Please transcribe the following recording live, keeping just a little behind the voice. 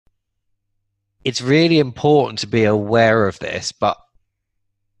it's really important to be aware of this, but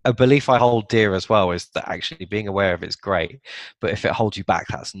a belief I hold dear as well is that actually being aware of it's great, but if it holds you back,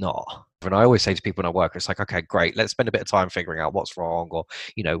 that's not. And I always say to people when I work, it's like, okay, great, let's spend a bit of time figuring out what's wrong, or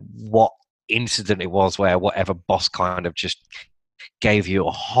what incident it was where whatever boss kind of just gave you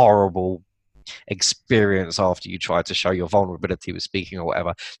a horrible experience after you tried to show your vulnerability with speaking or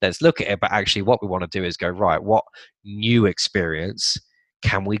whatever. Let's look at it, but actually what we want to do is go, right, what new experience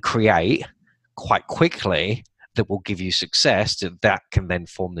can we create quite quickly that will give you success, that can then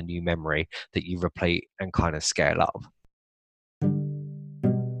form the new memory that you replete and kind of scale up.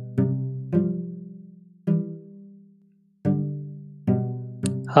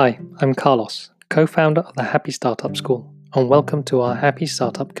 Hi, I'm Carlos, co-founder of the Happy Startup School, and welcome to our Happy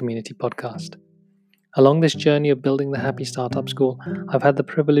Startup Community podcast. Along this journey of building the Happy Startup School, I've had the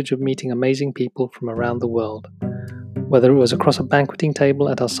privilege of meeting amazing people from around the world. Whether it was across a banqueting table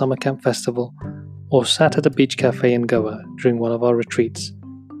at our summer camp festival, or sat at a beach cafe in Goa during one of our retreats,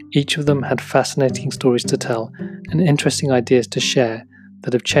 each of them had fascinating stories to tell and interesting ideas to share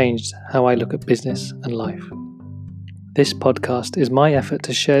that have changed how I look at business and life. This podcast is my effort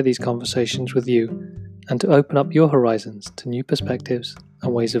to share these conversations with you and to open up your horizons to new perspectives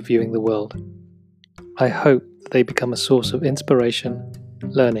and ways of viewing the world. I hope that they become a source of inspiration,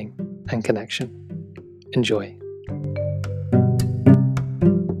 learning, and connection. Enjoy.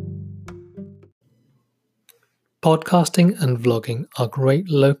 Podcasting and vlogging are great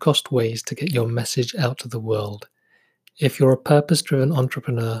low-cost ways to get your message out to the world. If you're a purpose-driven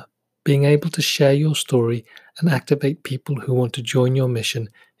entrepreneur, being able to share your story and activate people who want to join your mission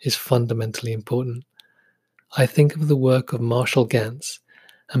is fundamentally important. I think of the work of Marshall Gantz,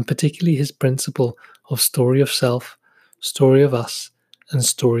 and particularly his principle of story of self, story of us, and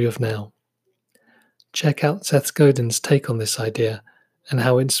story of now. Check out Seth Godin's take on this idea and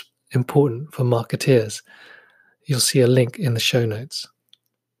how it's important for marketeers. You'll see a link in the show notes.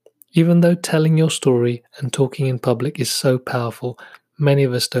 Even though telling your story and talking in public is so powerful, many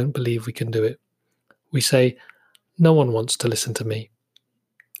of us don't believe we can do it. We say, no one wants to listen to me.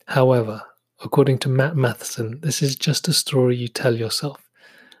 However, according to Matt Matheson, this is just a story you tell yourself.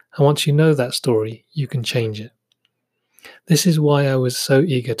 And once you know that story, you can change it. This is why I was so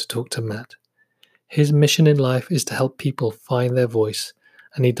eager to talk to Matt. His mission in life is to help people find their voice,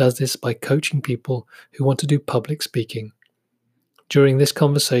 and he does this by coaching people who want to do public speaking. During this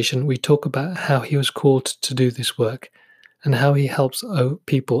conversation, we talk about how he was called to do this work and how he helps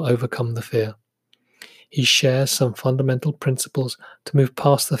people overcome the fear. He shares some fundamental principles to move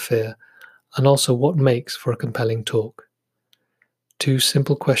past the fear and also what makes for a compelling talk. 2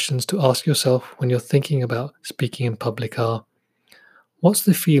 simple questions to ask yourself when you're thinking about speaking in public are, what's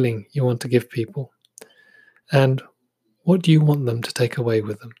the feeling you want to give people? And what do you want them to take away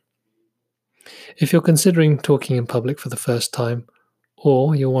with them? If you're considering talking in public for the first time,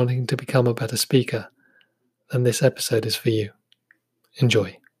 or you're wanting to become a better speaker, then this episode is for you.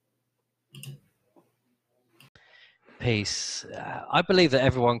 Enjoy. Peace. I believe that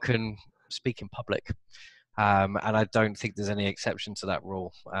everyone can speak in public. And I don't think there's any exception to that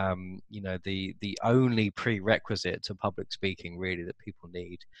rule. The only prerequisite to public speaking really that people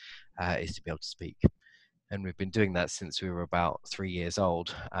need is to be able to speak. And we've been doing that since we were about 3 years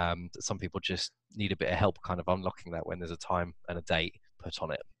old. Some people just need a bit of help kind of unlocking that when there's a time and a date put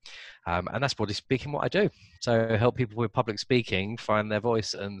on it. And that's broadly speaking what I do. So help people with public speaking find their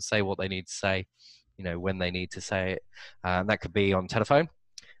voice and say what they need to say, when they need to say it. And that could be on telephone.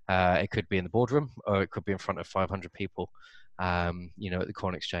 It could be in the boardroom, or it could be in front of 500 people, at the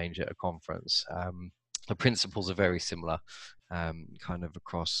Corn Exchange at a conference. The principles are very similar, kind of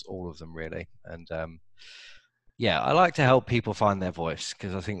across all of them, really. And I like to help people find their voice,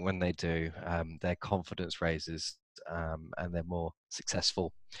 because I think when they do, their confidence raises, and they're more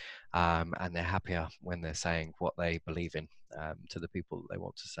successful, and they're happier when they're saying what they believe in to the people that they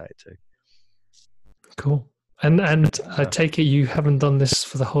want to say it to. Cool. And I take it you haven't done this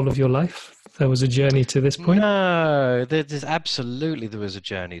for the whole of your life? There was a journey to this point? No, there was a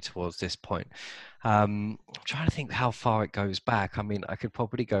journey towards this point. I'm trying to think how far it goes back. I mean, I could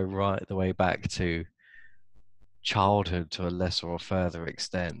probably go right the way back to childhood to a lesser or further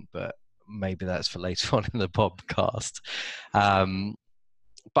extent, but maybe that's for later on in the podcast.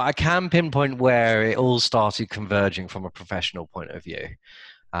 But I can pinpoint where it all started converging from a professional point of view.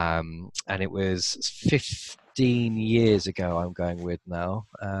 And it was 15 years ago, I'm going with now,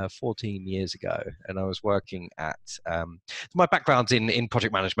 14 years ago. And I was working at, my background's in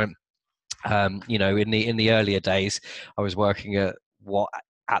project management. In the earlier days, I was working at what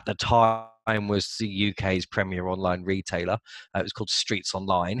at the time was the UK's premier online retailer. It was called Streets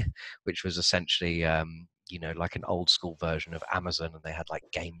Online, which was essentially, like an old school version of Amazon, and they had like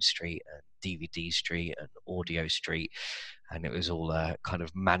Game Street and DVD Street and Audio Street, and it was all kind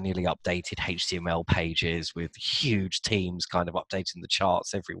of manually updated HTML pages with huge teams kind of updating the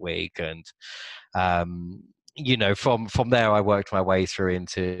charts every week. And from there, I worked my way through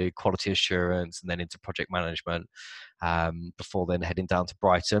into quality assurance and then into project management, before then heading down to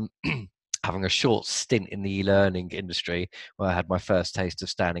Brighton, having a short stint in the e-learning industry where I had my first taste of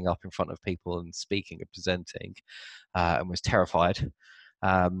standing up in front of people and speaking and presenting, and was terrified.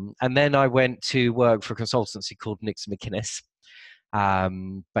 And then I went to work for a consultancy called Nixon McInnes,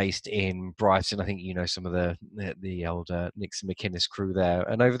 based in Brighton. I think you know some of the older Nixon McInnes crew there.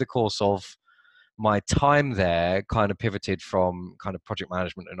 And over the course of my time there, kind of pivoted from kind of project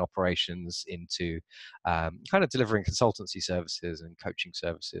management and operations into kind of delivering consultancy services and coaching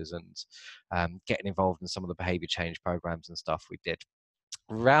services, and getting involved in some of the behavior change programs and stuff we did.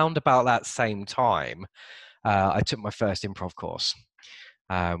 Round about that same time, I took my first improv course,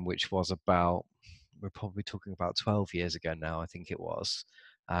 which was about, we're probably talking about 12 years ago now, I think it was.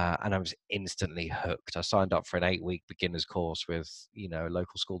 And I was instantly hooked. I signed up for an 8-week beginner's course with, a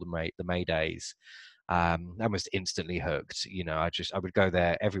local school, the Maydays. I was instantly hooked. I would go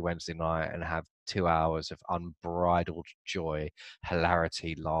there every Wednesday night and have 2 hours of unbridled joy,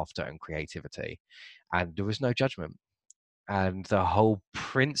 hilarity, laughter, and creativity. And there was no judgment. And the whole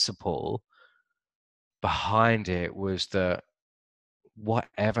principle behind it was that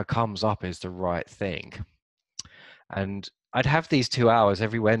whatever comes up is the right thing. And I'd have these 2 hours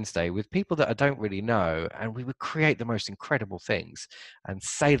every Wednesday with people that I don't really know, and we would create the most incredible things and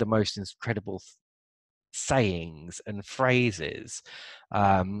say the most incredible sayings and phrases,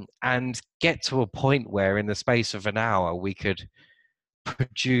 and get to a point where in the space of an hour we could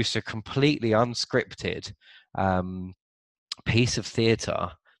produce a completely unscripted piece of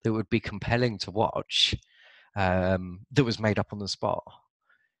theatre that would be compelling to watch, that was made up on the spot.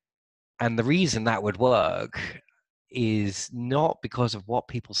 And the reason that would work is not because of what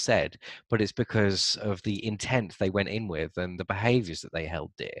people said, but it's because of the intent they went in with and the behaviors that they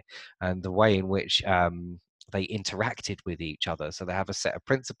held dear and the way in which they interacted with each other. So they have a set of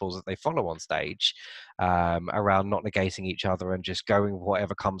principles that they follow on stage, around not negating each other and just going with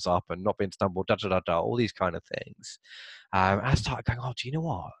whatever comes up and not being stumbled, all these kind of things. And I started going, oh, do you know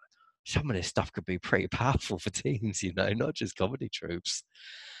what? Some of this stuff could be pretty powerful for teams, not just comedy troupes.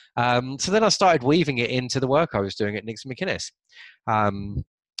 So then I started weaving it into the work I was doing at Nixon McInnes,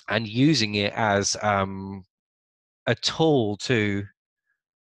 and using it as a tool to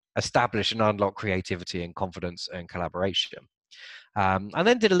establish and unlock creativity and confidence and collaboration. And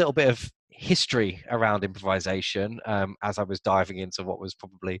then did a little bit of history around improvisation, as I was diving into what was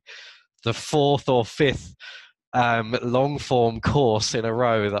probably the 4th or 5th long form course in a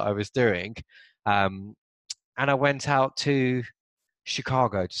row that I was doing. And I went out to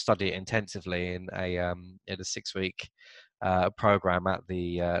Chicago to study it intensively in a 6-week program at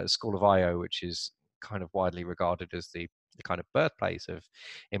the School of IO, which is kind of widely regarded as the kind of birthplace of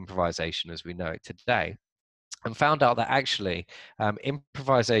improvisation as we know it today, and found out that actually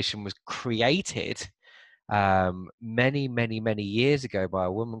improvisation was created many, many, many years ago by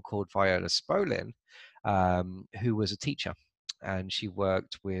a woman called Viola Spolin, who was a teacher, and she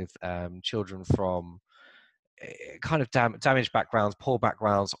worked with children from kind of damaged backgrounds, poor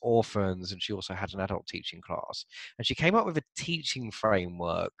backgrounds, orphans, and she also had an adult teaching class. And she came up with a teaching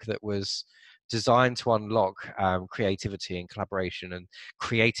framework that was designed to unlock creativity and collaboration and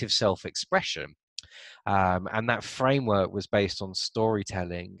creative self-expression. And that framework was based on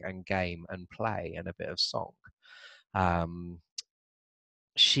storytelling and game and play and a bit of song.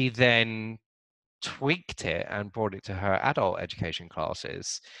 She then tweaked it and brought it to her adult education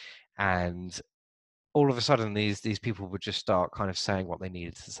classes, and all of a sudden these people would just start kind of saying what they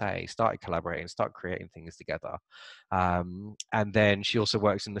needed to say, started collaborating, start creating things together. And then she also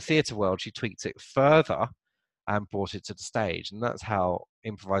works in the theatre world. She tweaked it further and brought it to the stage, and that's how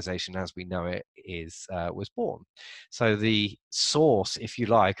improvisation as we know it was born. So the source, if you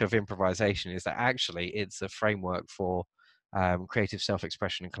like, of improvisation is that actually it's a framework for creative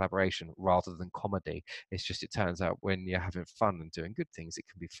self-expression and collaboration rather than comedy. It's just, it turns out when you're having fun and doing good things, it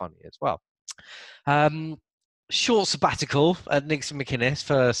can be funny as well. Short sabbatical at Nixon McInnes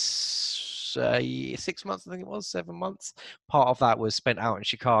for 6 months, I think it was 7 months. Part of that was spent out in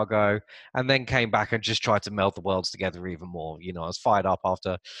Chicago, and then came back and just tried to meld the worlds together even more. I was fired up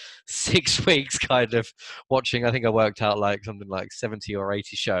after 6 weeks, kind of watching. I think I worked out like something like 70 or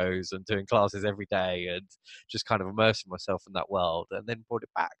 80 shows and doing classes every day, and just kind of immersing myself in that world, and then brought it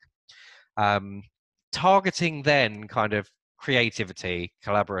back. Targeting then kind of creativity,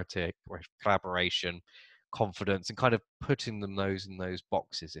 collaboration, confidence, and kind of putting them in those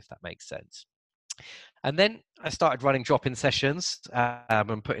boxes, if that makes sense. And then I started running drop-in sessions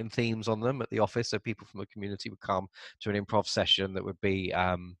and putting themes on them at the office, so people from the community would come to an improv session that would be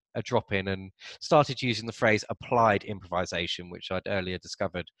a drop-in, and started using the phrase applied improvisation, which I'd earlier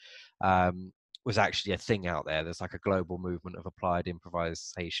discovered was actually a thing out there. There's like a global movement of applied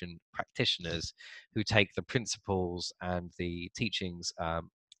improvisation practitioners who take the principles and the teachings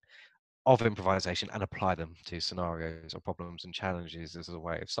of improvisation and apply them to scenarios or problems and challenges as a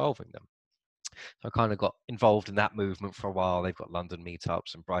way of solving them. So I kind of got involved in that movement for a while. They've got London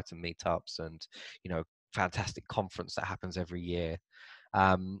meetups and Brighton meetups, and fantastic conference that happens every year.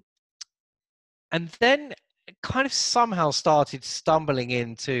 And then kind of somehow started stumbling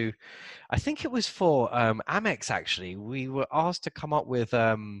into, I think it was for Amex actually. We were asked to come up with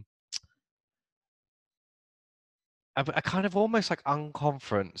a kind of almost like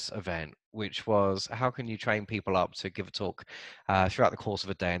unconference event, which was how can you train people up to give a talk throughout the course of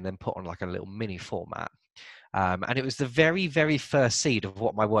a day and then put on like a little mini format. And it was the very, very first seed of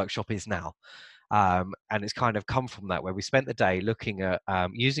what my workshop is now. And it's kind of come from that, where we spent the day looking at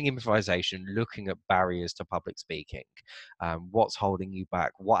using improvisation, looking at barriers to public speaking, what's holding you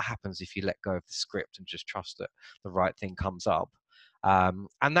back, what happens if you let go of the script and just trust that the right thing comes up.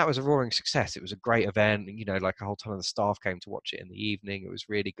 And that was a roaring success. It was a great event. Like a whole ton of the staff came to watch it in the evening. It was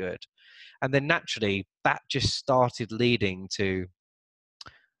really good. And then naturally, that just started leading to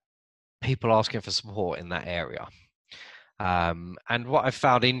people asking for support in that area. And what I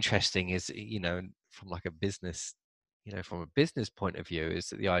found interesting is, from like a business, from a business point of view, is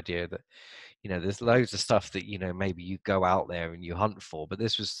that the idea that, there's loads of stuff that, maybe you go out there and you hunt for, but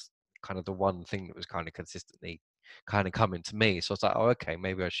this was kind of the one thing that was kind of consistently kind of coming to me. So I was like, oh, okay,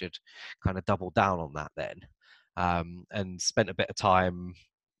 maybe I should kind of double down on that then. And spent a bit of time,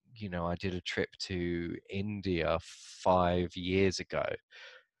 I did a trip to India 5 years ago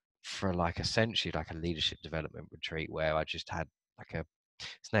for like essentially like a leadership development retreat, where I just had like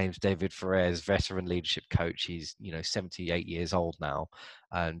his name's David Ferrez, veteran leadership coach. He's 78 years old now,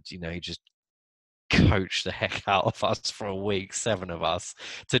 and he just coached the heck out of us for a week, 7 of us,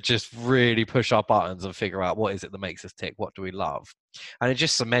 to just really push our buttons and figure out what is it that makes us tick, what do we love. And it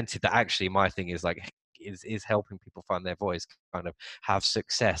just cemented that actually my thing is like is helping people find their voice, kind of have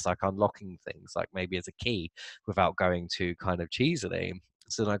success, like unlocking things like maybe as a key without going too kind of cheesily.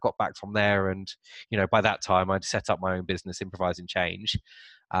 So then I got back from there, and by that time I'd set up my own business, Improvising Change,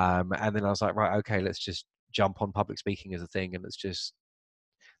 and then I was like, right, okay, let's just jump on public speaking as a thing, and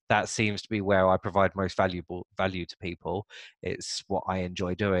that seems to be where I provide most value to people. It's what I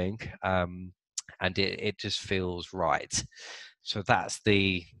enjoy doing, and it just feels right. So that's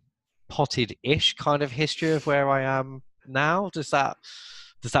the potted-ish kind of history of where I am now. Does that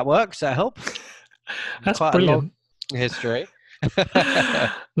work? Does that help? That's Quite a long brilliant. history.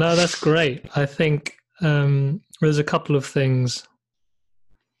 No, that's great. I think there's a couple of things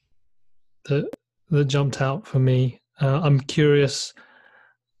that jumped out for me. I'm curious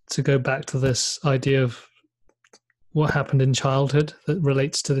to go back to this idea of what happened in childhood that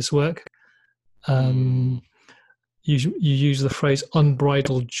relates to this work. You use the phrase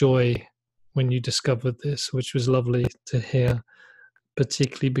unbridled joy when you discovered this, which was lovely to hear,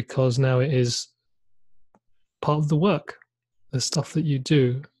 particularly because now it is part of the work, the stuff that you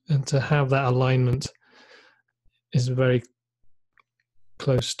do, and to have that alignment is very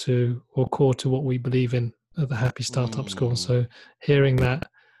close to or core to what we believe in at the Happy Startup School. So hearing that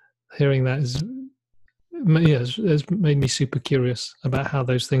has made me super curious about how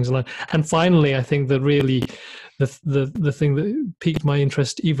those things align. And finally, I think that really the thing that piqued my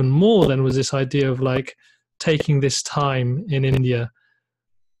interest even more then was this idea of like taking this time in India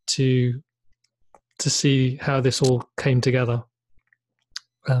to see how this all came together.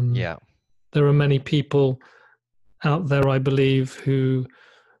 There are many people out there, I believe, who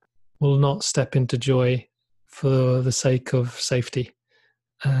will not step into joy for the sake of safety.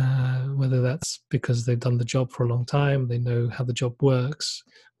 Whether that's because they've done the job for a long time, they know how the job works,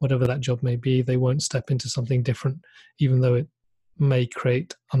 whatever that job may be, they won't step into something different, even though it may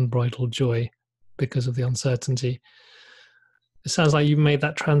create unbridled joy because of the uncertainty. It sounds like you made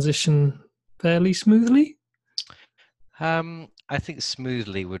that transition fairly smoothly. I think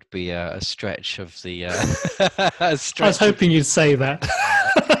smoothly would be a stretch of the. I was hoping you'd say that.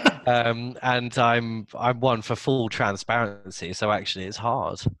 And I'm one for full transparency, so actually it's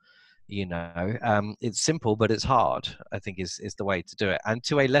hard. It's simple, but it's hard, I think is the way to do it. And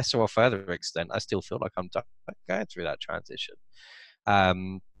to a lesser or further extent, I still feel like I'm going through that transition.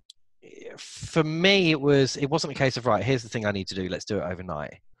 for me, it wasn't a case of, right, here's the thing I need to do, let's do it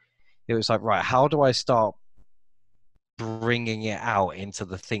overnight. It was like, right, how do I start bringing it out into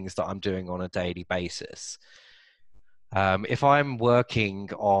the things that I'm doing on a daily basis? If I'm working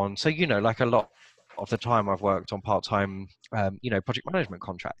on, so, like a lot of the time I've worked on part-time, project management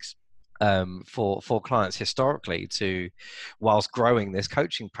contracts for clients historically whilst growing this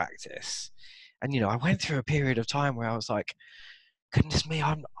coaching practice. And, I went through a period of time where I was like, goodness me,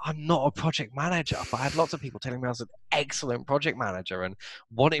 I'm not a project manager, but I had lots of people telling me I was an excellent project manager and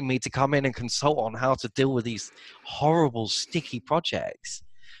wanting me to come in and consult on how to deal with these horrible, sticky projects.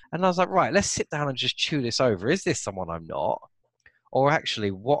 And I was like, right, let's sit down and just chew this over. Is this someone I'm not? Or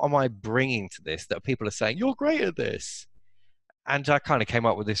actually, what am I bringing to this that people are saying, you're great at this? And I kind of came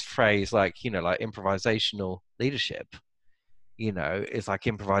up with this phrase like, like improvisational leadership, it's like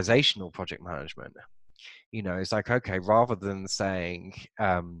improvisational project management. It's like, okay, rather than saying,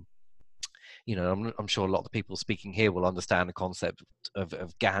 I'm sure a lot of the people speaking here will understand the concept of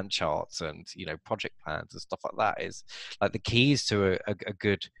Gantt charts and, project plans and stuff like that. Is like the keys to a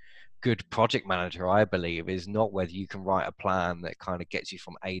good project manager, I believe, is not whether you can write a plan that kind of gets you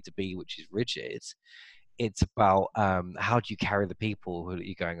from A to B, which is rigid. It's about how do you carry the people who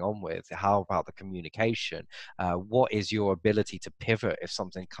you're going on with? How about the communication? What is your ability to pivot if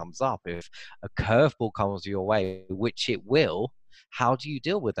something comes up? If a curveball comes your way, which it will, how do you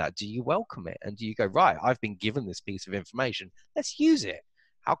deal with that? Do you welcome it? And do you go, right, I've been given this piece of information, let's use it.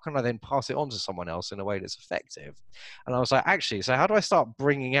 How can I then pass it on to someone else in a way that's effective? And I was like, actually, so how do I start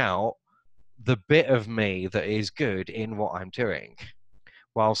bringing out the bit of me that is good in what I'm doing,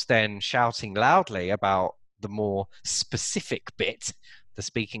 whilst then shouting loudly about the more specific bit, the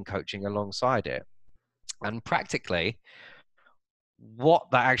speaking coaching alongside it? And practically,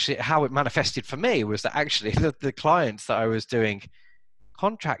 how it manifested for me was that actually the clients that I was doing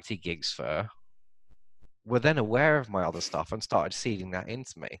contracty gigs for were then aware of my other stuff and started seeding that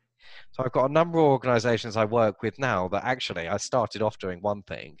into me. So I've got a number of organizations I work with now that actually I started off doing one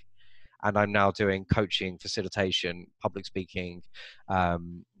thing, and I'm now doing coaching, facilitation, public speaking,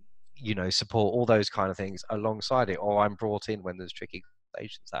 support, all those kind of things alongside it, or I'm brought in when there's tricky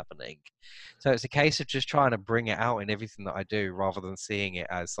conversations happening. So it's a case of just trying to bring it out in everything that I do rather than seeing it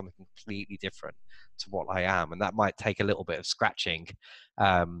as something completely different to what I am. And that might take a little bit of scratching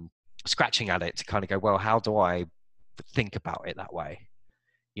at it to kind of go, well, how do I think about it that way?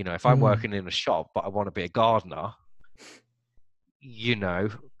 If I'm working in a shop, but I want to be a gardener,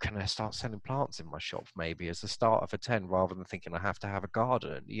 can I start selling plants in my shop maybe as the start of a 10 rather than thinking I have to have a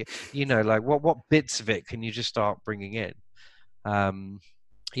garden? Like what bits of it can you just start bringing in? So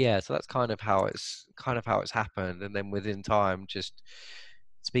that's kind of how it's happened. And then within time, just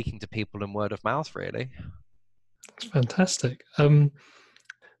speaking to people in word of mouth, really. It's fantastic. The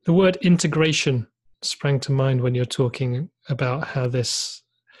word integration sprang to mind when you're talking about how this,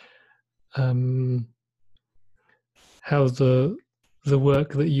 how the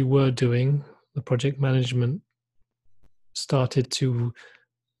work that you were doing, the project management, started to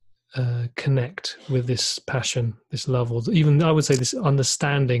connect with this passion, this level, even I would say this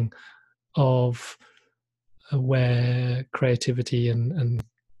understanding of where creativity and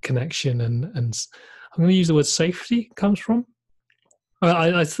connection and I'm going to use the word safety comes from.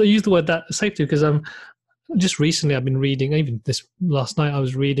 I use the word that safety because just recently I've been reading, even this last night I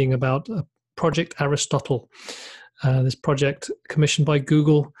was reading about Project Aristotle, this project commissioned by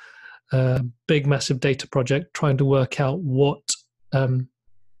Google, big massive data project trying to work out what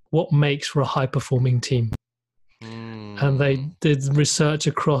makes for a high performing team. And they did research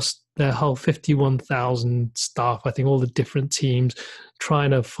across their whole 51,000 staff, I think all the different teams, trying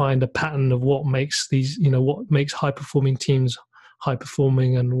to find a pattern of what makes these, what makes high performing teams high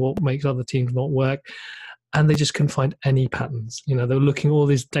performing and what makes other teams not work. And they just couldn't find any patterns. They were looking at all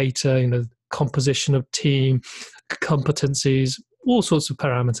this data, composition of team, competencies, all sorts of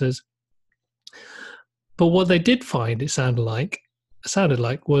parameters. But what they did find, it sounded like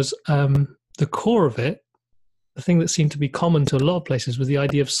was the core of it, the thing that seemed to be common to a lot of places was the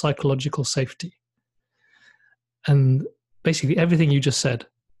idea of psychological safety. And basically everything you just said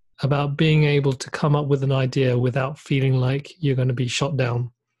about being able to come up with an idea without feeling like you're going to be shot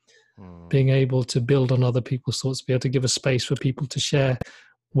down, being able to build on other people's thoughts, be able to give a space for people to share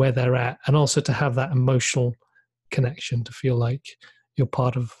where they're at, and also to have that emotional connection, to feel like you're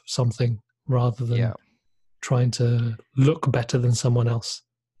part of something rather than trying to look better than someone else.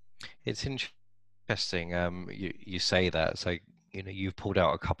 It's interesting. You say that, so you've pulled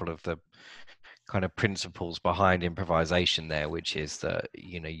out a couple of the kind of principles behind improvisation there, which is that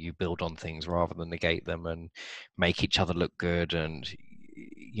you build on things rather than negate them and make each other look good, and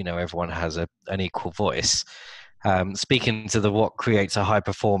everyone has an equal voice. Speaking to the what creates a high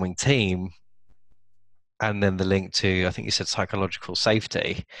performing team, and then the link to, I think you said, psychological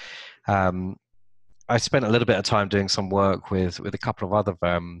safety. I spent a little bit of time doing some work with a couple of other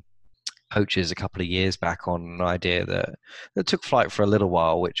coaches a couple of years back on an idea that took flight for a little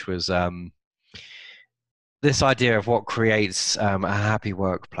while, which was this idea of what creates a happy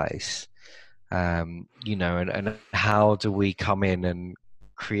workplace. And how do we come in and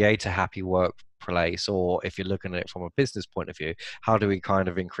create a happy workplace, or if you're looking at it from a business point of view, how do we kind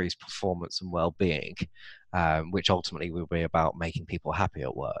of increase performance and well-being, which ultimately will be about making people happy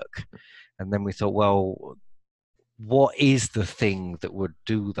at work. And then we thought, well, what is the thing that would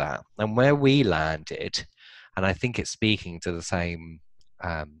do that? And where we landed, and I think it's speaking to the same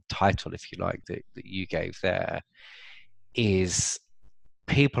title, if you like, that you gave there, is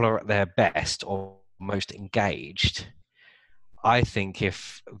people are at their best or most engaged, I think,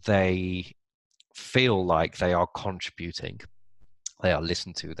 if they feel like they are contributing, they are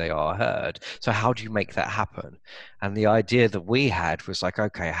listened to, they are heard. So how do you make that happen? And the idea that we had was like,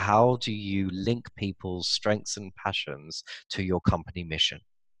 okay, how do you link people's strengths and passions to your company mission?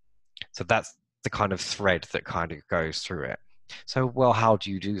 So that's the kind of thread that kind of goes through it. So, well, how do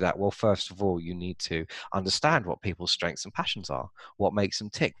you do that? Well, first of all, you need to understand what people's strengths and passions are. What makes them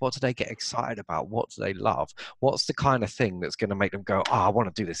tick? What do they get excited about? What do they love? What's the kind of thing that's going to make them go, oh, I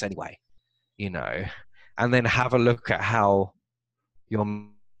want to do this anyway, And then have a look at how your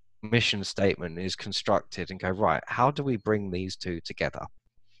mission statement is constructed and go, right, how do we bring these two together?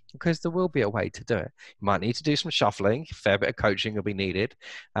 Because there will be a way to do it. You might need to do some shuffling, a fair bit of coaching will be needed,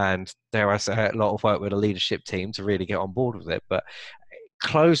 and dare I say, a lot of work with a leadership team to really get on board with it. But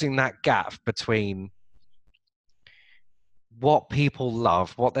closing that gap between what people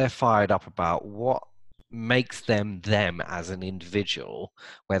love, what they're fired up about, what makes them as an individual,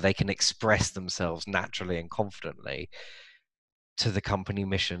 where they can express themselves naturally and confidently to the company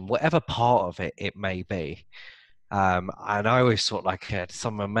mission, whatever part of it may be. And I always thought like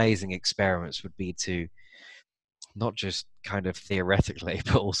some amazing experiments would be to not just kind of theoretically,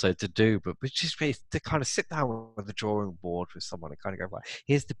 but also to do, but just to kind of sit down with the drawing board with someone and kind of go, right,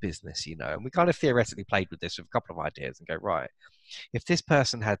 here's the business, and we kind of theoretically played with this with a couple of ideas and go, right, if this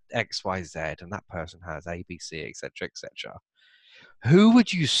person had X, Y, Z, and that person has A, B, C, etc., who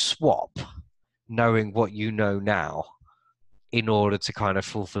would you swap, knowing what you know now, in order to kind of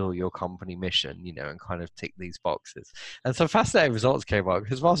fulfill your company mission, and kind of tick these boxes. And some fascinating results came out,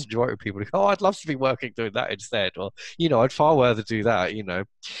 because vast majority of people go, oh, I'd love to be working doing that instead. Or, I'd far rather do that,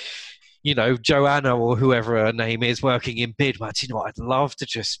 Joanna or whoever her name is working in bid, but I'd love to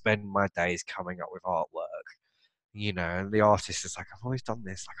just spend my days coming up with artwork, and the artist is like, I've always done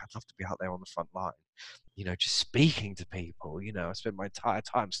this. Like, I'd love to be out there on the front line, just speaking to people, I spend my entire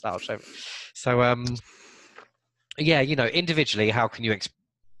time slouched over. So, yeah, individually, how can you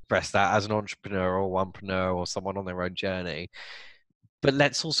express that as an entrepreneur or onepreneur or someone on their own journey? But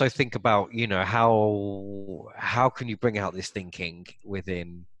let's also think about, how can you bring out this thinking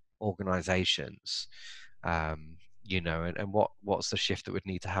within organizations, and what's the shift that would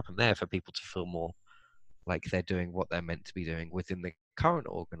need to happen there for people to feel more like they're doing what they're meant to be doing within the current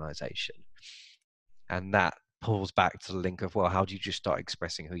organization? And that pulls back to the link of, well, how do you just start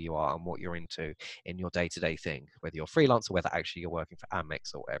expressing who you are and what you're into in your day-to-day thing, whether you're freelance or whether actually you're working for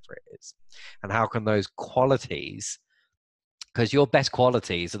Amex or whatever it is? And how can those qualities, because your best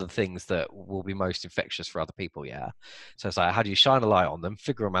qualities are the things that will be most infectious for other people, yeah? So it's like, how do you shine a light on them,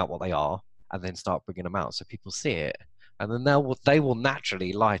 figure them out what they are, and then start bringing them out so people see it? And then they will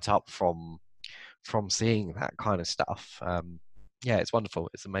naturally light up from seeing that kind of stuff. Yeah, it's wonderful.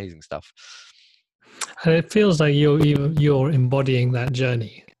 It's amazing stuff. And it feels like you're embodying that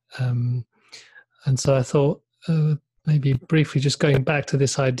journey. And so I thought, maybe briefly just going back to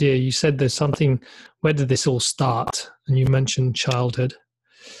this idea, you said there's something, where did this all start? And you mentioned childhood.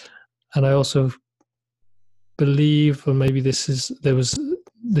 And I also believe, or maybe there was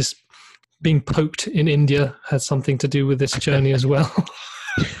this being poked in India had something to do with this journey as well.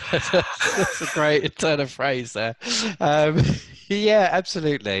 That's a great turn of phrase there. Yeah,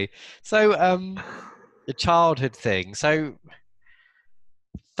 absolutely. So the childhood thing. So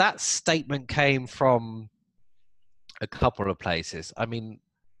that statement came from a couple of places. I mean,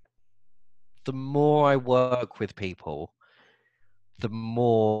 the more I work with people, the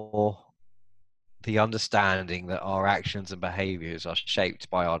more the understanding that our actions and behaviors are shaped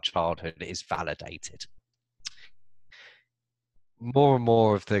by our childhood is validated. More and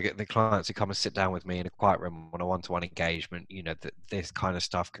more of the clients who come and sit down with me in a quiet room on a one-to-one engagement, that this kind of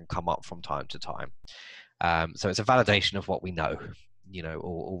stuff can come up from time to time. So it's a validation of what we know,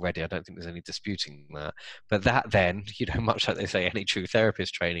 already. I don't think there's any disputing that. But that then, much like they say, any true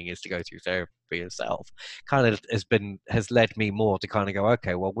therapist training is to go through therapy yourself, kind of has led me more to kind of go,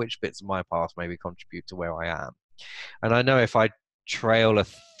 okay, well, which bits of my past maybe contribute to where I am? And I know if I trail a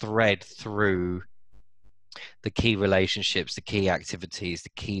thread through the key relationships, the key activities, the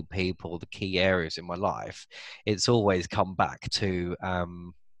key people, the key areas in my life, it's always come back to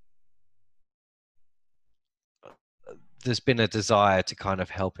there's been a desire to kind of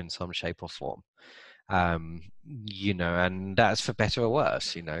help in some shape or form, and that's for better or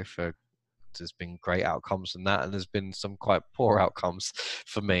worse. There's been great outcomes in that, and there's been some quite poor outcomes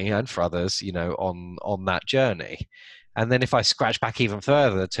for me and for others, on that journey. And then if I scratch back even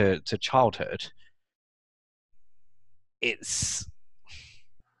further to childhood, I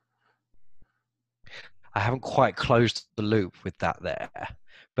haven't quite closed the loop with that there,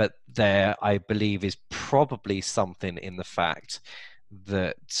 but there I believe is probably something in the fact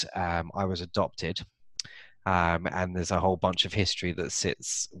that I was adopted, and there's a whole bunch of history that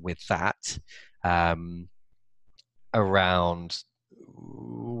sits with that, around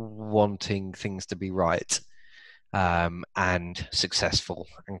wanting things to be right, and successful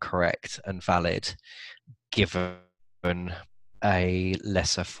and correct and valid, given a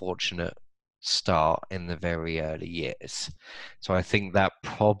lesser fortunate start in the very early years. So I think that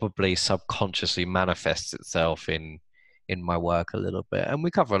probably subconsciously manifests itself in my work a little bit, and we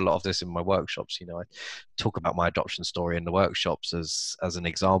cover a lot of this in my workshops. I talk about my adoption story in the workshops as an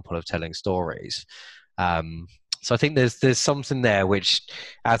example of telling stories. So I think there's something there which,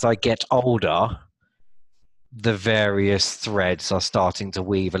 as I get older, the various threads are starting to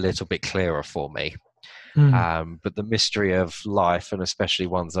weave a little bit clearer for me. But the mystery of life, and especially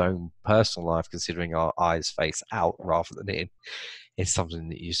one's own personal life, considering our eyes face out rather than in, is something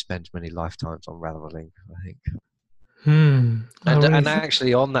that you spend many lifetimes unraveling, I think. And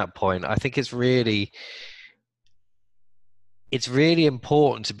actually, on that point, I think it's really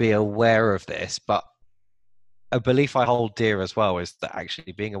important to be aware of this. But a belief I hold dear as well is that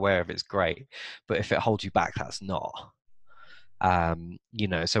actually being aware of it's great, but if it holds you back, that's not.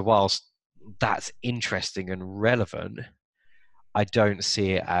 So whilst that's interesting and relevant, I don't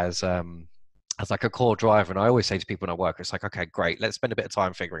see it as like a core driver. And I always say to people when I work, it's like, okay, great, let's spend a bit of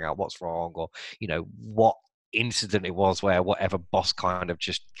time figuring out what's wrong, or what incident it was where whatever boss kind of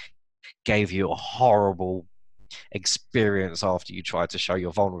just gave you a horrible experience after you tried to show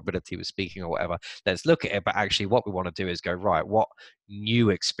your vulnerability with speaking or whatever. Let's look at it. But actually what we want to do is go, right, what new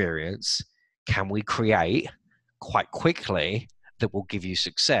experience can we create quite quickly that will give you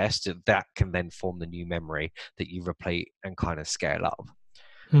success, that can then form the new memory that you replete and kind of scale up.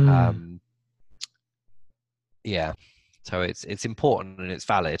 So it's important and it's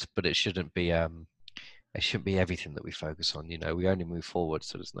valid, but it shouldn't be everything that we focus on. We only move forward,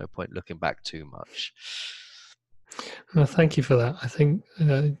 so there's no point looking back too much. Well, thank you for that. I think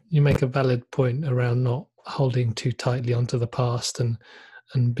you make a valid point around not holding too tightly onto the past and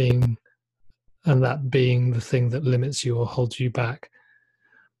that being the thing that limits you or holds you back.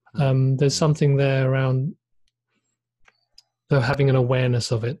 There's something there around having an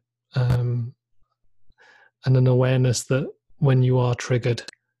awareness of it, and an awareness that when you are triggered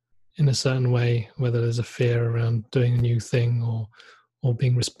in a certain way, whether there's a fear around doing a new thing or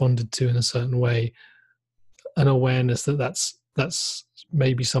being responded to in a certain way, an awareness that that's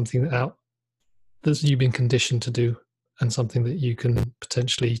maybe something that's you've been conditioned to do, and something that you can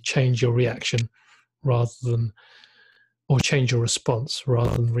potentially change your reaction or change your response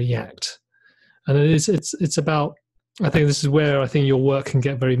rather than react. And it's about, I think this is where I think your work can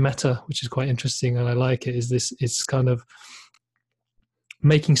get very meta, which is quite interesting, and I like it. It's kind of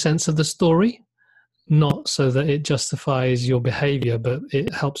making sense of the story, not so that it justifies your behavior, but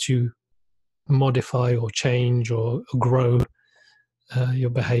it helps you modify or change or grow your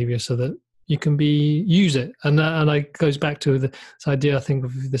behavior so that you can use it. And it goes back to this idea, I think,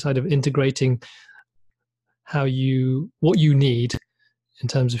 of this idea of integrating what you need, in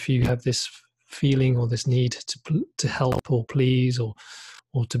terms of if you have this feeling or this need to help or please or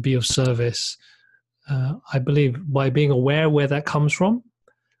to be of service. I believe by being aware where that comes from,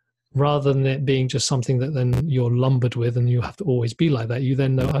 rather than it being just something that then you're lumbered with and you have to always be like that, you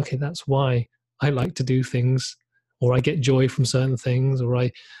then know, okay, that's why I like to do things, or I get joy from certain things, or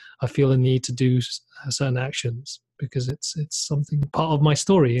I feel a need to do certain actions because it's something part of my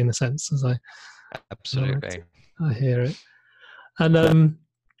story, in a sense, as Absolutely. I hear it. And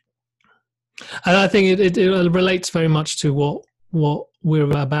I think it relates very much to what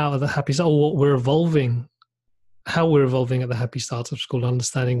we're about at the Happy Start, or what we're evolving, how we're evolving at the Happy Startup School,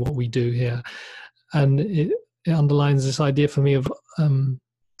 understanding what we do here. And it underlines this idea for me of,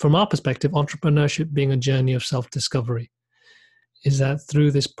 from our perspective, entrepreneurship being a journey of self-discovery. Is that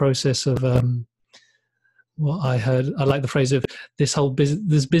through this process of what I like the phrase of this whole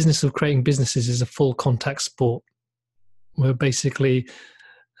this business of creating businesses is a full contact sport. We're basically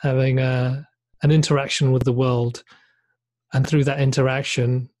having an interaction with the world, and through that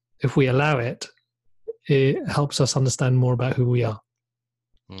interaction, if we allow it, it helps us understand more about who we are.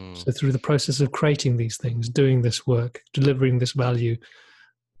 So through the process of creating these things, doing this work, delivering this value,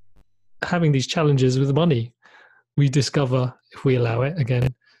 having these challenges with money, we discover, if we allow it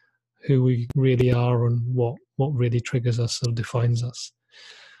again, who we really are and what really triggers us or defines us.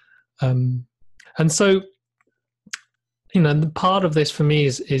 And so, the part of this for me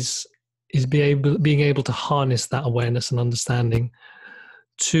is being able to harness that awareness and understanding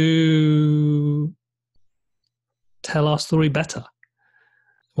to tell our story better.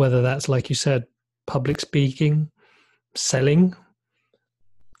 Whether that's, like you said, public speaking, selling,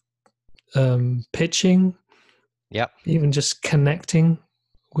 pitching, even just connecting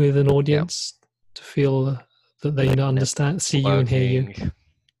with an audience to feel that they understand, see you and hear you.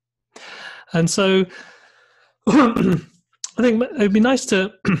 And so I think it'd be nice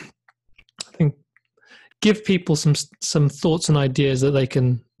to give people some thoughts and ideas that they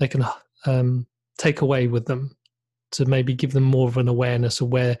can take away with them, to maybe give them more of an awareness of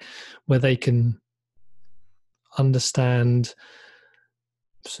where they can understand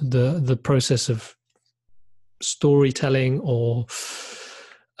the process of storytelling, or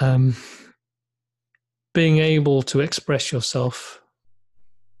being able to express yourself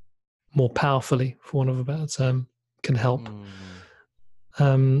more powerfully, for want of a better term, can help.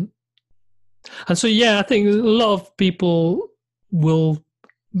 And so, I think a lot of people will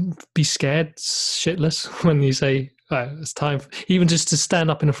be scared shitless when you say, oh, it's time even just to stand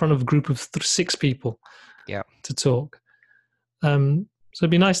up in front of a group of 6 people to talk. So it'd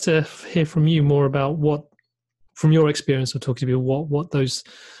be nice to hear from you more about from your experience of talking to people, what those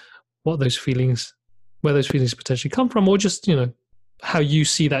feelings, where those feelings potentially come from, or just, how you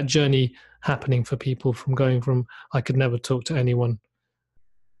see that journey happening for people, from going from, I could never talk to anyone,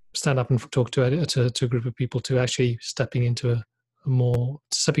 stand up and talk to a group of people, to actually stepping into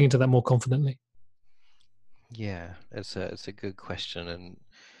that more confidently. Yeah, it's a good question, and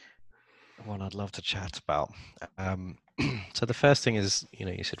one I'd love to chat about. So the first thing is,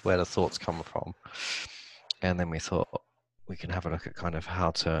 you said where the thoughts come from, and then we thought we can have a look at kind of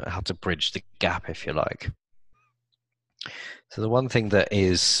how to bridge the gap, if you like. So the one thing that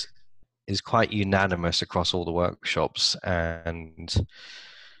is quite unanimous across all the workshops and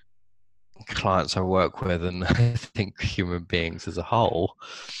clients I work with, and I think human beings as a whole,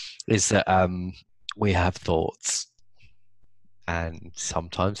 is that we have thoughts, and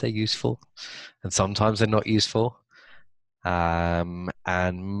sometimes they're useful and sometimes they're not useful, and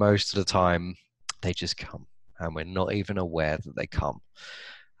most of the time they just come and we're not even aware that they come,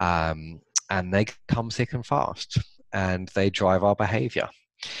 and they come thick and fast, and they drive our behavior,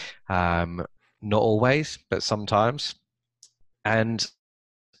 not always, but sometimes. And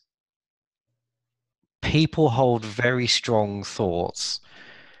people hold very strong thoughts,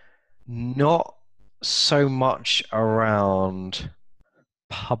 not so much around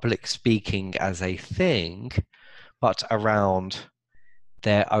public speaking as a thing, but around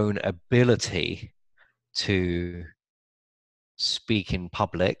their own ability to speak in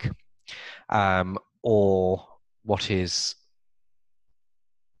public, or what is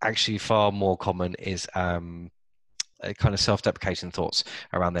actually far more common is kind of self-deprecating thoughts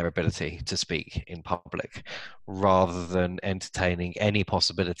around their ability to speak in public, rather than entertaining any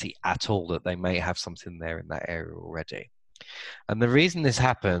possibility at all that they may have something there in that area already. And the reason this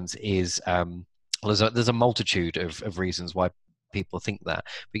happens is there's a multitude of reasons why people think that,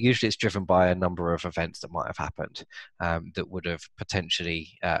 but usually it's driven by a number of events that might have happened that would have potentially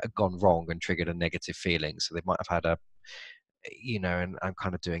gone wrong and triggered a negative feeling. So they might have had and I'm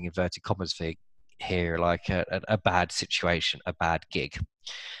kind of doing inverted commas here, like a bad situation, a bad gig,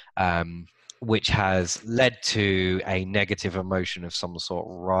 which has led to a negative emotion of some sort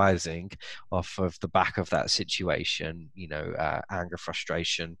rising off of the back of that situation, anger,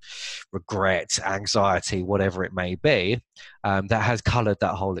 frustration, regret, anxiety, whatever it may be, that has colored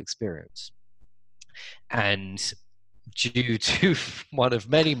that whole experience. And due to one of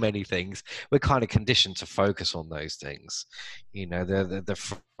many, many things, we're kind of conditioned to focus on those things.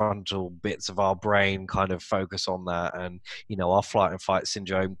 The frontal bits of our brain kind of focus on that, and our flight and fight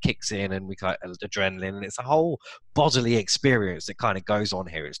syndrome kicks in, and we kind of adrenaline, and it's a whole bodily experience that kind of goes on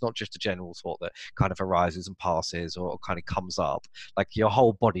here. It's not just a general thought that kind of arises and passes or kind of comes up. Like, your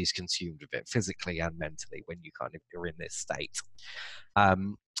whole body's consumed with it, physically and mentally, when you kind of are in this state.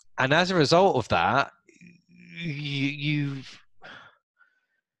 And as a result of that, you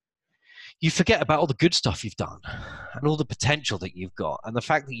forget about all the good stuff you've done and all the potential that you've got, and the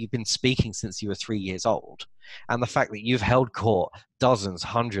fact that you've been speaking since you were 3 years old, and the fact that you've held court dozens,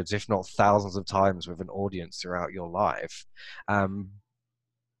 hundreds, if not thousands of times with an audience throughout your life.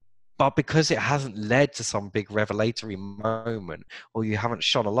 But because it hasn't led to some big revelatory moment, or you haven't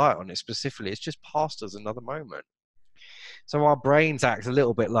shone a light on it specifically, it's just passed as another moment. So our brains act a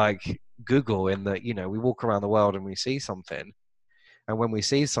little bit like Google, in that, we walk around the world and we see something. And when we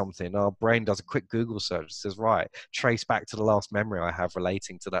see something, our brain does a quick Google search, says, right, trace back to the last memory I have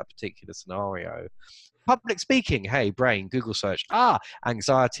relating to that particular scenario. Public speaking, hey, brain, Google search.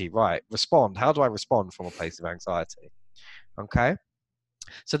 Anxiety, right, respond. How do I respond from a place of anxiety? Okay.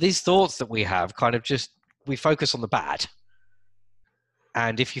 So these thoughts that we have kind of we focus on the bad.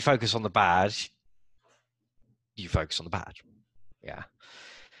 And if you focus on the bad, you focus on the bad. Yeah.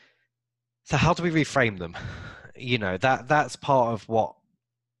 So how do we reframe them? That's part of what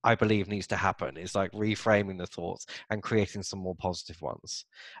I believe needs to happen, is like reframing the thoughts and creating some more positive ones.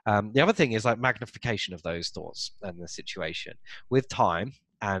 The other thing is like magnification of those thoughts and the situation. With time,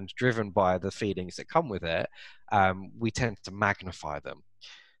 and driven by the feelings that come with it, we tend to magnify them.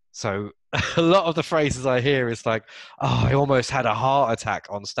 So a lot of the phrases I hear is like, oh, I almost had a heart attack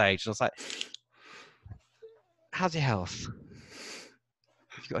on stage. And I was like, how's your health?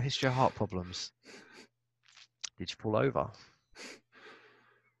 Have you got a history of heart problems? Did you fall over?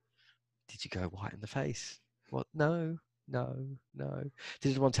 Did you go white in the face? What? No.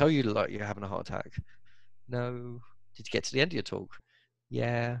 Did anyone tell you like you're having a heart attack? No. Did you get to the end of your talk?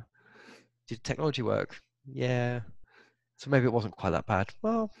 Yeah. Did technology work? Yeah. So maybe it wasn't quite that bad.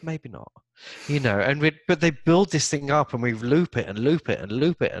 Well, maybe not. But they build this thing up, and we loop it and loop it and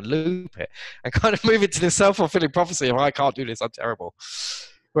loop it and loop it, and kind of move it to this self-fulfilling prophecy of, I can't do this, I'm terrible.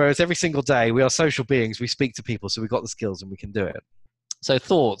 Whereas every single day, we are social beings, we speak to people, so we've got the skills and we can do it. So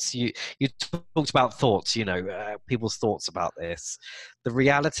thoughts, you talked about thoughts, people's thoughts about this. The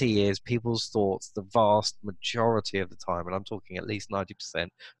reality is, people's thoughts, the vast majority of the time, and I'm talking at least 90%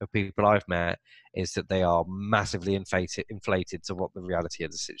 of people I've met, is that they are massively inflated to what the reality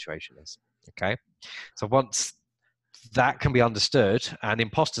of the situation is. Okay. So once that can be understood, and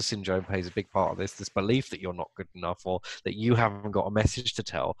imposter syndrome plays a big part of this belief that you're not good enough, or that you haven't got a message to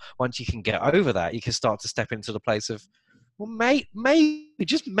tell. Once you can get over that, you can start to step into the place of, well, maybe,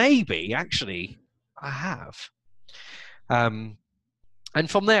 just maybe, actually, I have. And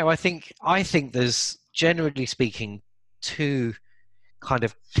from there, I think there's, generally speaking, two kind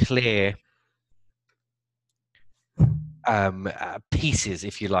of clear pieces,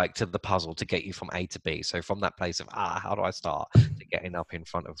 if you like, to the puzzle to get you from A to B. So from that place of, how do I start, to getting up in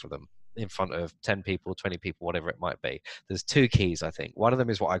front of them, in front of 10 people, 20 people, whatever it might be. There's two keys, I think. One of them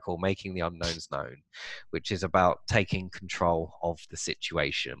is what I call making the unknowns known, which is about taking control of the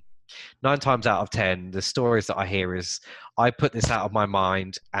situation. 9 times out of 10, the stories that I hear is, I put this out of my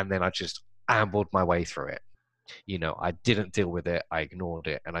mind and then I just ambled my way through it. I didn't deal with it, I ignored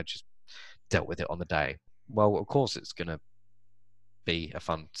it, and I just dealt with it on the day. Well, of course it's going to be a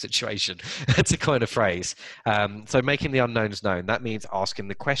fun situation to coin a phrase. So making the unknowns known, that means asking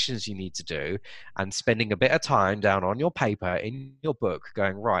the questions you need to do, and spending a bit of time down on your paper, in your book,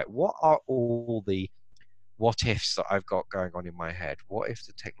 going, right, what are all the what ifs that I've got going on in my head? What if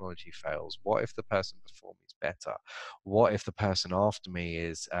the technology fails? What if the person before me is better? What if the person after me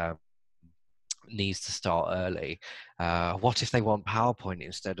is needs to start early? What if they want PowerPoint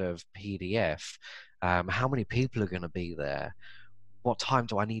instead of PDF? How many people are going to be there? What time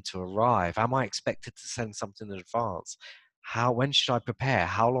do I need to arrive? Am I expected to send something in advance? When should I prepare?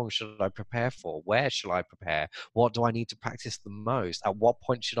 How long should I prepare for? Where should I prepare? What do I need to practice the most? At what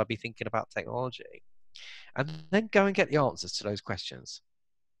point should I be thinking about technology? And then go and get the answers to those questions,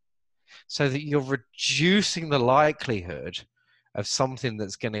 so that you're reducing the likelihood of something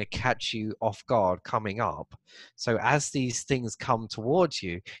that's going to catch you off guard coming up. So as these things come towards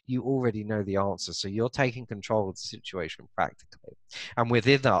you, you already know the answer. So you're taking control of the situation practically. And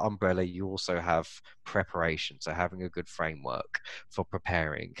within that umbrella, you also have preparation. So having a good framework for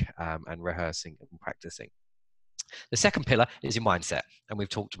preparing and rehearsing and practicing. The second pillar is your mindset. And we've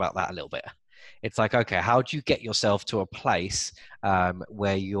talked about that a little bit. It's like, okay, how do you get yourself to a place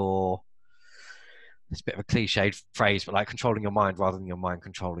where you're, it's a bit of a cliched phrase, but like controlling your mind rather than your mind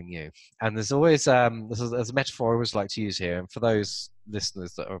controlling you. And there's always there's a metaphor I always like to use here. And for those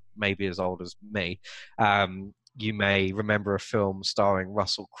listeners that are maybe as old as me, you may remember a film starring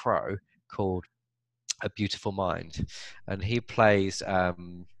Russell Crowe called A Beautiful Mind, and he plays a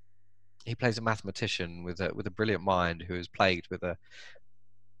mathematician with a brilliant mind who is plagued with a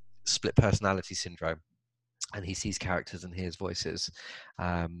split personality syndrome, and he sees characters and hears voices.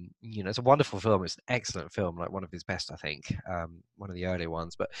 It's a wonderful film. It's an excellent film, like one of his best, I think, one of the earlier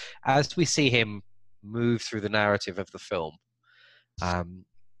ones. But as we see him move through the narrative of the film,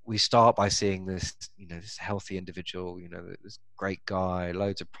 we start by seeing this healthy individual, this great guy,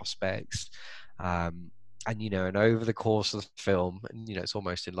 loads of prospects, and over the course of the film, and it's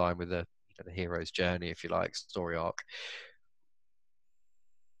almost in line with the hero's journey, if you like, story arc.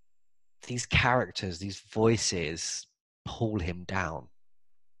 These characters, these voices pull him down.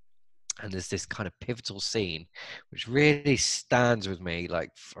 And there's this kind of pivotal scene which really stands with me.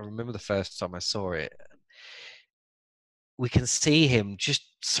 Like, I remember the first time I saw it. We can see him just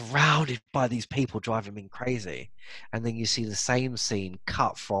surrounded by these people driving him crazy. And then you see the same scene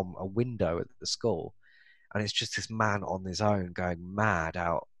cut from a window at the school. And it's just this man on his own going mad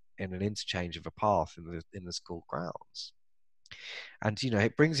out in an interchange of a path in the school grounds. And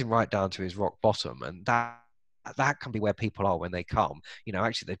it brings him right down to his rock bottom, and that can be where people are when they come.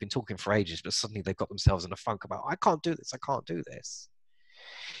 Actually they've been talking for ages, but suddenly they've got themselves in a funk about, I can't do this.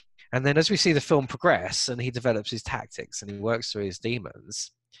 And then as we see the film progress and he develops his tactics and he works through his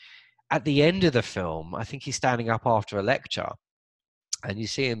demons, at the end of the film, I think he's standing up after a lecture, and you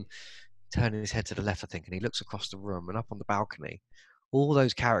see him turning his head to the left, I think, and he looks across the room, and up on the balcony, all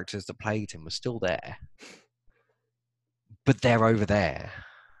those characters that plagued him are still there, but they're over there.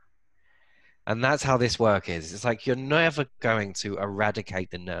 And that's how this work is. It's like, you're never going to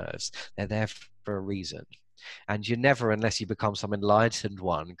eradicate the nerves. They're there for a reason. And you're never, unless you become some enlightened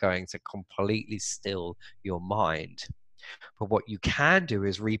one, going to completely still your mind. But what you can do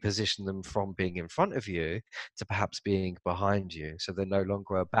is reposition them from being in front of you to perhaps being behind you. So they're no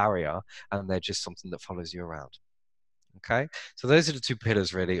longer a barrier, and they're just something that follows you around. Okay? So those are the two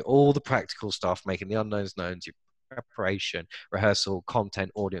pillars, really. All the practical stuff, making the unknowns known, your preparation, rehearsal,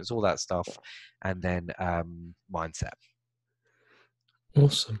 content, audience, all that stuff, and then mindset.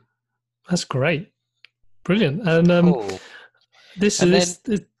 Awesome. That's great. Brilliant. And cool.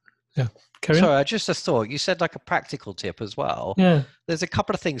 Yeah, carry on. Sorry, I just thought, you said like a practical tip as well. Yeah. There's a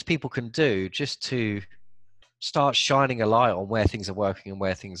couple of things people can do just to start shining a light on where things are working and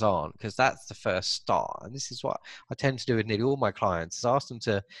where things aren't, because that's the first start. And this is what I tend to do with nearly all my clients, is ask them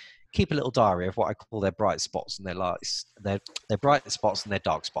to keep a little diary of what I call their bright spots and their lights, their bright spots and their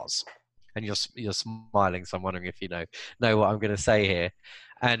dark spots. And you're smiling, so I'm wondering if you know what I'm going to say here.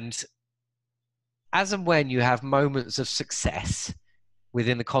 And as and when you have moments of success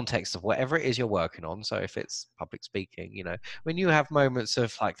within the context of whatever it is you're working on, so if it's public speaking, when you have moments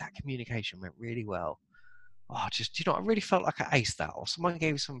of like, that communication went really well, I really felt like I aced that, or someone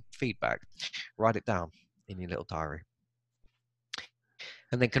gave me some feedback, write it down in your little diary.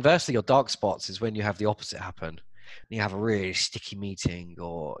 And then conversely, your dark spots is when you have the opposite happen. And you have a really sticky meeting,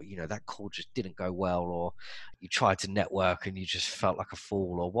 or, that call just didn't go well, or you tried to network and you just felt like a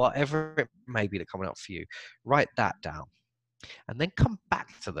fool, or whatever it may be that coming up for you. Write that down and then come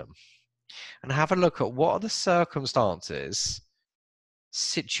back to them and have a look at what are the circumstances,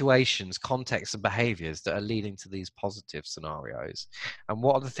 situations, contexts, and behaviors that are leading to these positive scenarios, and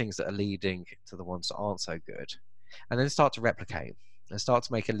what are the things that are leading to the ones that aren't so good, and then start to replicate and start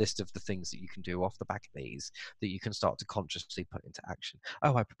to make a list of the things that you can do off the back of these that you can start to consciously put into action.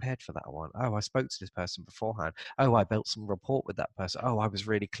 Oh, I prepared for that one. Oh, I spoke to this person beforehand. Oh, I built some rapport with that person. Oh, I was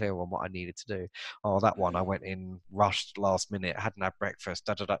really clear on what I needed to do. Oh, that one, I went in rushed last minute, hadn't had breakfast,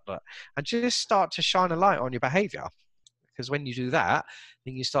 and just start to shine a light on your behavior. Because when you do that,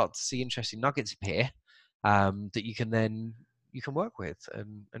 then you start to see interesting nuggets appear that you can work with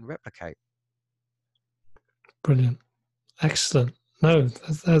and replicate. Brilliant. Excellent. No,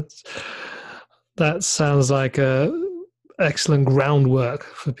 that sounds like excellent groundwork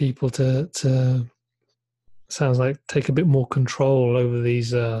for people to sounds like take a bit more control over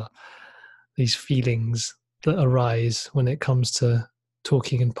these feelings that arise when it comes to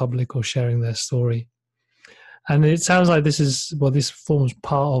talking in public or sharing their story. And it sounds like this forms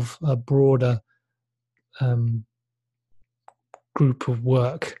part of a broader group of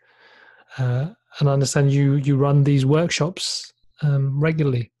work. And I understand you run these workshops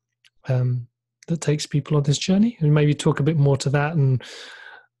regularly that takes people on this journey. And maybe talk a bit more to that and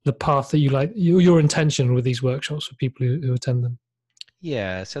the path that you like, your intention with these workshops for people who attend them?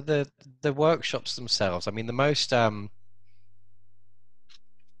 Yeah, so the workshops themselves, I mean,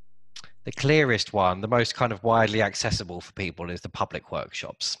 the clearest one, the most kind of widely accessible for people is the public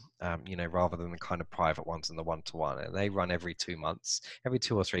workshops, rather than the kind of private ones and the one-to-one. And they run every 2 months, every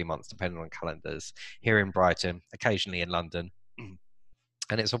 2 or 3 months, depending on calendars, here in Brighton, occasionally in London.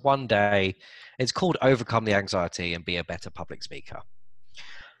 And it's a one-day, it's called Overcome the Anxiety and Be a Better Public Speaker.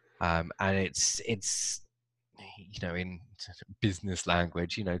 And it's in business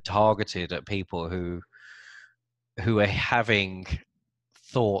language, targeted at people who are having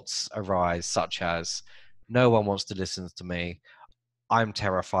thoughts arise such as, no one wants to listen to me, I'm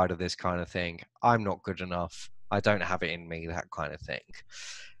terrified of this kind of thing, I'm not good enough, I don't have it in me, that kind of thing.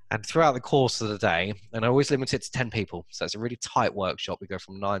 And throughout the course of the day, and I always limit it to 10 people, so it's a really tight workshop. We go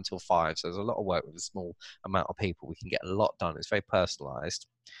from 9 till 5, so there's a lot of work with a small amount of people. We can get a lot done. It's very personalized.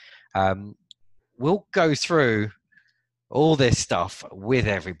 We'll go through all this stuff with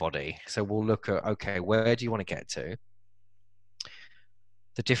everybody. So we'll look at, okay, where do you want to get to?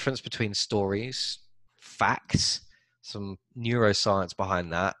 The difference between stories, facts, some neuroscience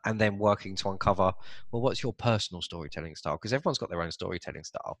behind that, and then working to uncover, well, what's your personal storytelling style? Because everyone's got their own storytelling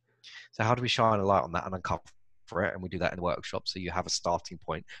style. So how do we shine a light on that and uncover it? And we do that in the workshop, so you have a starting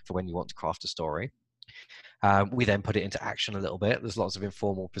point for when you want to craft a story. We then put it into action a little bit. There's lots of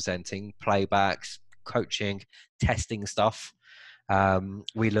informal presenting, playbacks, coaching, testing stuff.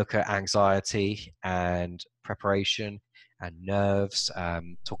 We look at anxiety and preparation and nerves,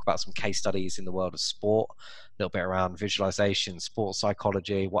 talk about some case studies in the world of sport, a little bit around visualization, sports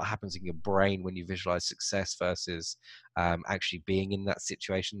psychology, what happens in your brain when you visualize success versus actually being in that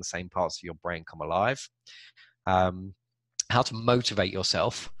situation. The same parts of your brain come alive. How to motivate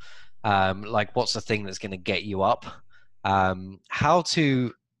yourself, like what's the thing that's going to get you up, how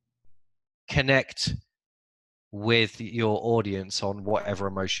to connect with your audience on whatever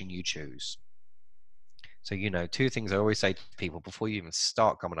emotion you choose. So, 2 things I always say to people before you even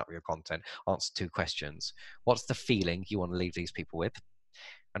start coming up with your content: answer 2 questions. What's the feeling you want to leave these people with?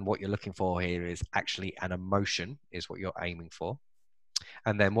 And what you're looking for here is actually an emotion, is what you're aiming for.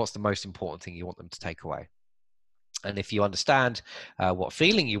 And then what's the most important thing you want them to take away? And if you understand what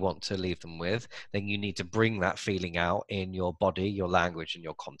feeling you want to leave them with, then you need to bring that feeling out in your body, your language, and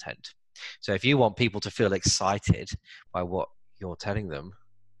your content. So if you want people to feel excited by what you're telling them,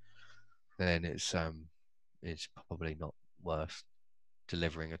 then it's probably not worth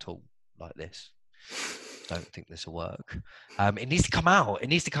delivering a talk like this. Don't think this will work. It needs to come out. It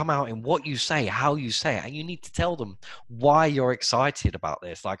needs to come out in what you say, how you say it, and you need to tell them why you're excited about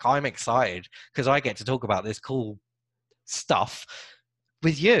this. Like, I'm excited because I get to talk about this cool stuff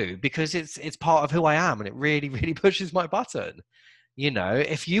with you because it's part of who I am, and it really, really pushes my button.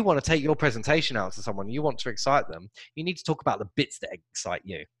 If you want to take your presentation out to someone, you want to excite them, you need to talk about the bits that excite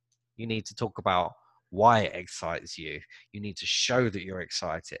you. You need to talk about why it excites you. You need to show that you're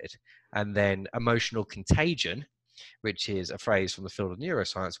excited. And then emotional contagion, which is a phrase from the field of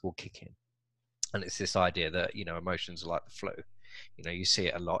neuroscience, will kick in. And it's this idea that, emotions are like the flu. You see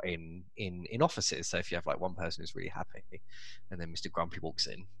it a lot in offices. So if you have like one person who's really happy and then Mr. Grumpy walks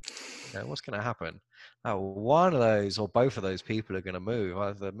in, what's going to happen? One of those or both of those people are going to move.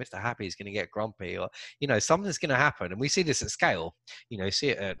 Either Mr. Happy is going to get grumpy, or something's going to happen. And we see this at scale. See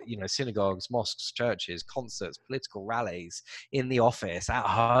it at synagogues, mosques, churches, concerts, political rallies, in the office, at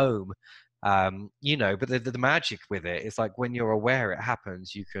home. But the magic with it is, like, when you're aware it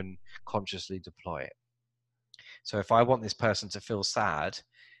happens, you can consciously deploy it. So if I want this person to feel sad,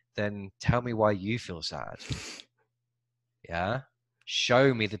 then tell me why you feel sad. Yeah.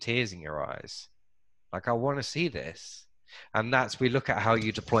 Show me the tears in your eyes. Like, I want to see this. And we look at how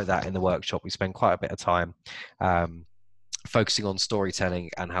you deploy that in the workshop. We spend quite a bit of time focusing on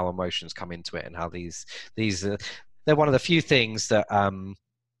storytelling and how emotions come into it, and how these they're one of the few things that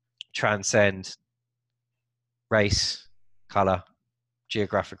transcend race, color,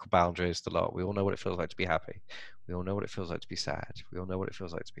 geographical boundaries, the lot. We all know what it feels like to be happy. We all know what it feels like to be sad. We all know what it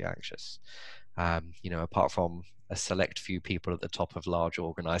feels like to be anxious. Apart from a select few people at the top of large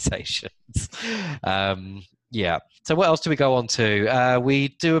organizations. Yeah. So what else do we go on to? We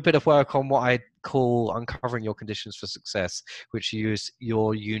do a bit of work on what I call uncovering your conditions for success, which use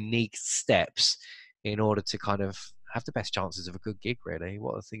your unique steps in order to kind of have the best chances of a good gig, really.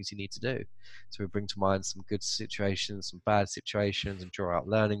 What are the things you need to do? So we bring to mind some good situations, some bad situations, and draw out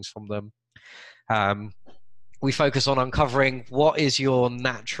learnings from them. We focus on uncovering what is your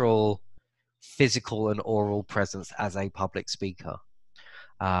natural physical and oral presence as a public speaker.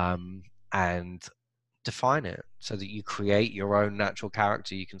 And define it so that you create your own natural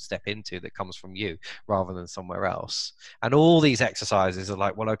character you can step into that comes from you rather than somewhere else. And all these exercises are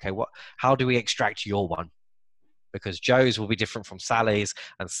like, well, okay, how do we extract your one? Because Joe's will be different from Sally's,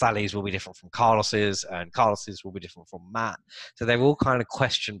 and Sally's will be different from Carlos's, and Carlos's will be different from Matt. So they're all kind of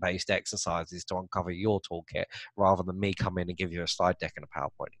question-based exercises to uncover your toolkit, rather than me come in and give you a slide deck and a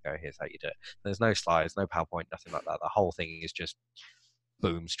PowerPoint and go, here's how you do it. There's no slides, no PowerPoint, nothing like that. The whole thing is just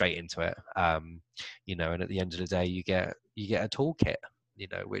boom, straight into it. And at the end of the day, you get a toolkit,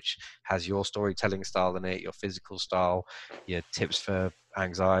 which has your storytelling style in it, your physical style, your tips for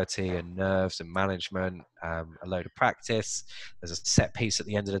anxiety and nerves and management, a load of practice. There's a set piece at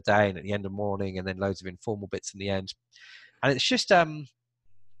the end of the day and at the end of the morning, and then loads of informal bits in the end. And it's just, do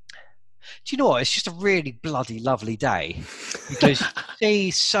you know what? It's just a really bloody lovely day, because I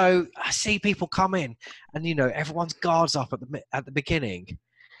see people come in, and everyone's guards up at the beginning.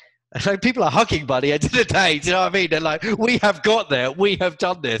 And so people are hugging by the end of the day. Do you know what I mean? They're like, we have got there, we have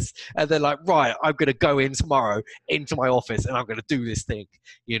done this, and they're like, right, I'm going to go in tomorrow into my office and I'm going to do this thing,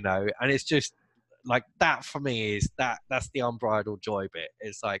 And it's just like that for me that's the unbridled joy bit.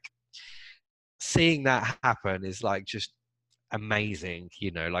 It's like seeing that happen is like just amazing,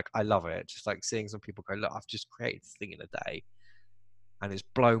 like I love it. Just like seeing some people go, look, I've just created this thing in a day and it's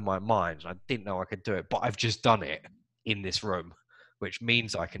blown my mind. I didn't know I could do it, but I've just done it in this room, which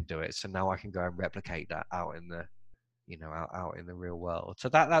means I can do it. So now I can go and replicate that out in the out in the real world. So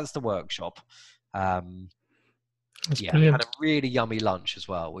that's the workshop. That's brilliant. And a really yummy lunch as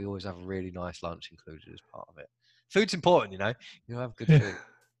well. We always have a really nice lunch included as part of it. Food's important, you have good food.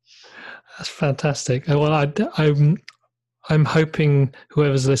 That's fantastic. Well, I'm hoping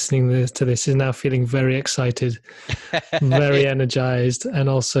whoever's listening to this is now feeling very excited, very energized, and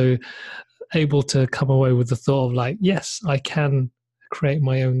also able to come away with the thought of like, yes, I can create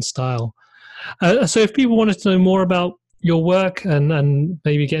my own style. So if people wanted to know more about your work and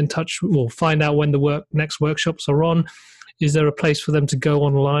maybe get in touch or find out when the next workshops are on, is there a place for them to go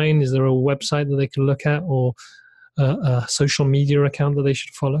online? Is there a website that they can look at, or a social media account that they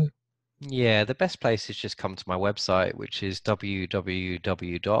should follow? Yeah, the best place is just come to my website, which is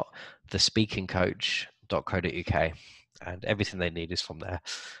www.thespeakingcoach.co.uk, and everything they need is from there.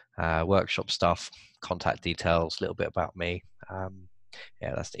 Workshop stuff, contact details, a little bit about me.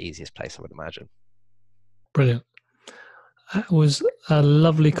 That's the easiest place, I would imagine. Brilliant. That was a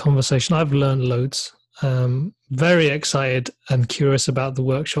lovely conversation. I've learned loads. Very excited and curious about the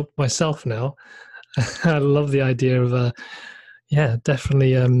workshop myself now. I love the idea of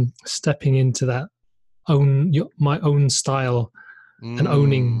definitely stepping into that my own style and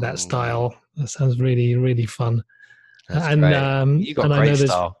owning that style. That sounds really, really fun. That's great. You got great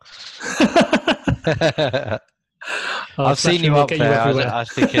style. I've seen you up there. I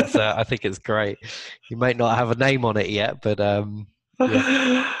think it's great. You might not have a name on it yet, but yeah.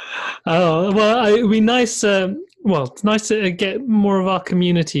 Oh well, it'd be nice. It's nice to get more of our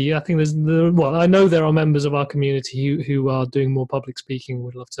community. I think I know there are members of our community who are doing more public speaking.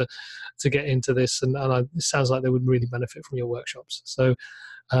 Would love to get into this, and it sounds like they would really benefit from your workshops. So,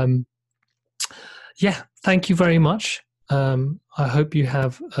 thank you very much. I hope you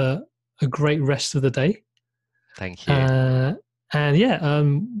have a great rest of the day. Thank you.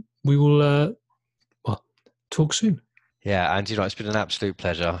 We will talk soon. Yeah, and it's been an absolute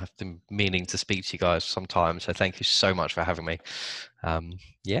pleasure. I've been meaning to speak to you guys for some time, so thank you so much for having me. And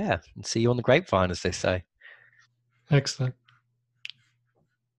see you on the grapevine, as they say. Excellent.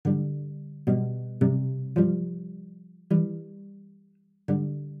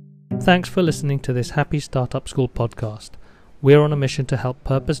 Thanks for listening to this Happy Startup School podcast. We're on a mission to help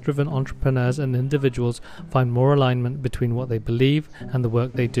purpose-driven entrepreneurs and individuals find more alignment between what they believe and the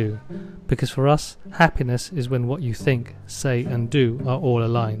work they do. Because for us, happiness is when what you think, say, and do are all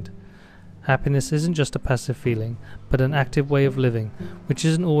aligned. Happiness isn't just a passive feeling, but an active way of living, which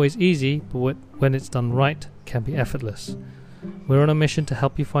isn't always easy, but when it's done right, can be effortless. We're on a mission to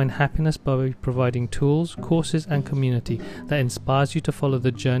help you find happiness by providing tools, courses, and community that inspires you to follow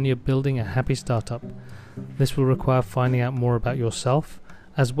the journey of building a happy startup. This will require finding out more about yourself,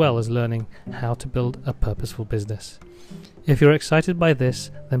 as well as learning how to build a purposeful business. If you're excited by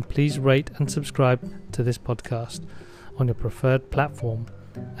this, then please rate and subscribe to this podcast on your preferred platform,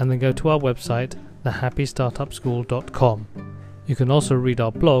 and then go to our website, thehappystartupschool.com. You can also read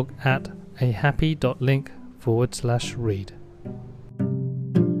our blog at ahappy.link/read.